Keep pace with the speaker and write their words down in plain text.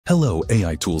Hello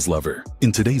AI tools lover.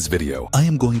 In today's video, I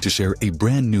am going to share a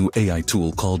brand new AI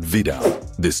tool called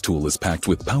VidAU. This tool is packed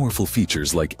with powerful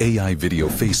features like AI video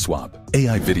face swap,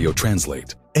 AI video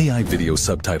translate, AI video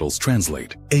subtitles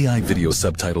translate, AI video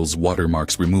subtitles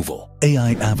watermarks removal,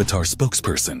 AI avatar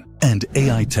spokesperson, and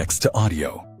AI text to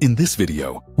audio. In this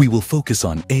video, we will focus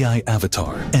on AI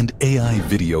avatar and AI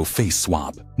video face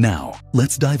swap. Now,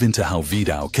 let's dive into how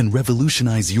VidAU can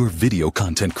revolutionize your video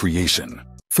content creation.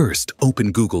 First,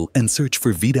 open Google and search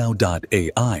for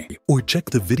VidAU.ai or check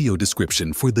the video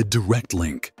description for the direct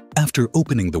link. After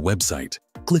opening the website,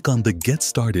 click on the Get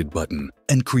Started button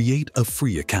and create a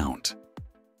free account.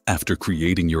 After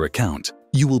creating your account,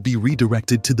 you will be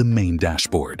redirected to the main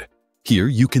dashboard. Here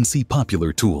you can see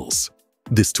popular tools.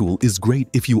 This tool is great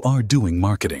if you are doing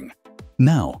marketing.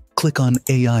 Now, click on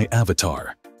AI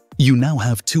Avatar. You now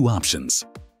have two options,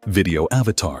 Video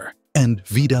Avatar and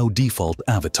VidAU Default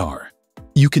Avatar.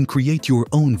 You can create your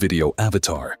own video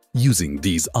avatar using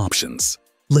these options.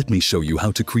 Let me show you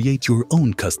how to create your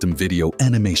own custom video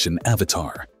animation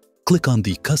avatar. Click on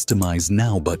the Customize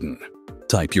Now button.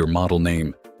 Type your model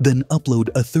name, then upload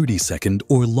a 30-second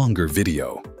or longer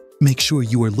video. Make sure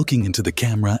you are looking into the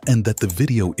camera and that the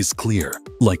video is clear,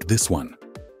 like this one.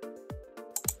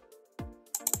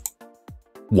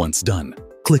 Once done,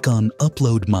 click on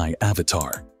Upload My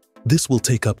Avatar. This will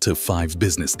take up to 5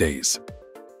 business days.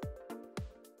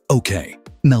 Okay,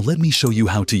 now let me show you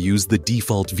how to use the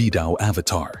default VidAU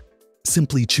avatar.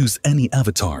 Simply choose any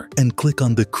avatar and click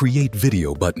on the Create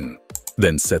Video button.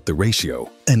 Then set the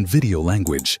ratio and video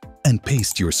language and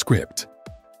paste your script.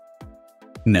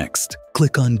 Next,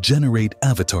 click on Generate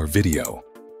Avatar Video.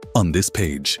 On this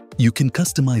page, you can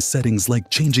customize settings like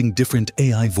changing different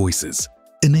AI voices,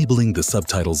 enabling the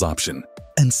subtitles option,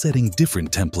 and setting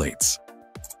different templates.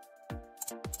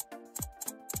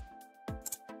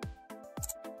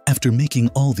 After making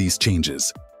all these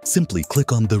changes, simply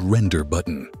click on the Render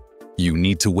button. You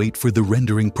need to wait for the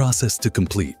rendering process to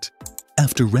complete.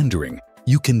 After rendering,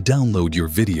 you can download your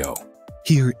video.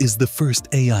 Here is the first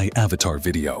AI avatar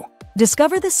video.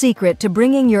 Discover the secret to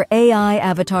bringing your AI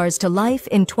avatars to life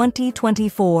in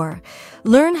 2024.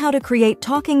 Learn how to create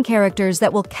talking characters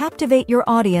that will captivate your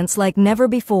audience like never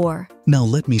before. Now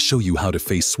let me show you how to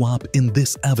face swap in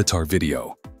this avatar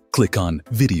video. Click on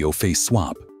Video Face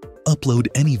Swap. Upload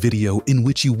any video in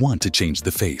which you want to change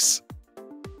the face.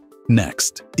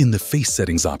 Next, in the Face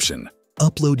Settings option,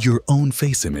 upload your own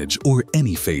face image or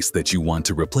any face that you want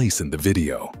to replace in the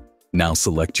video. Now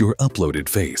select your uploaded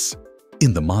face.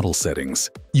 In the model settings,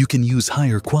 you can use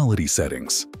higher quality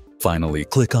settings. Finally,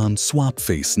 click on Swap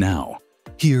Face Now.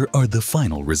 Here are the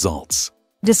final results.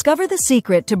 Discover the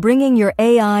secret to bringing your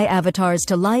AI avatars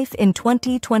to life in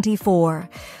 2024.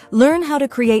 Learn how to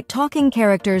create talking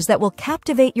characters that will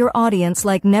captivate your audience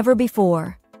like never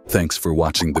before. Thanks for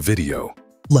watching the video.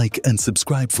 Like and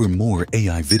subscribe for more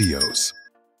AI videos.